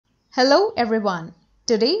Hello everyone.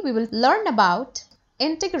 Today we will learn about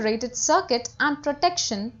integrated circuit and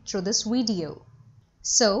protection through this video.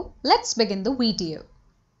 So let's begin the video.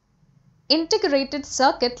 Integrated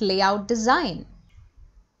circuit layout design.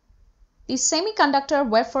 The semiconductor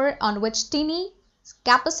wafer on which tiny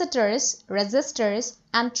capacitors, resistors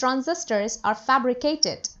and transistors are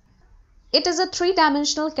fabricated. It is a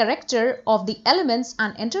three-dimensional character of the elements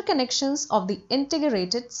and interconnections of the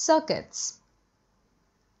integrated circuits.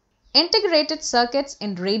 Integrated circuits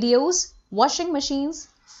in radios, washing machines,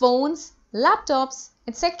 phones, laptops,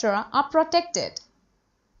 etc. are protected.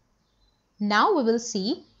 Now we will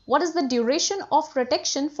see what is the duration of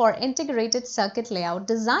protection for integrated circuit layout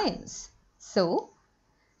designs. So,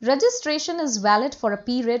 registration is valid for a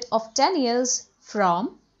period of 10 years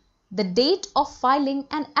from the date of filing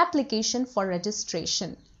an application for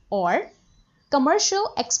registration or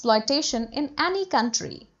commercial exploitation in any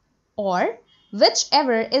country or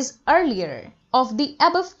whichever is earlier of the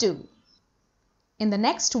above two. In the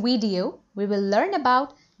next video, we will learn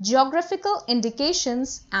about geographical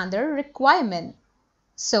indications and their requirement.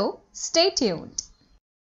 So, stay tuned.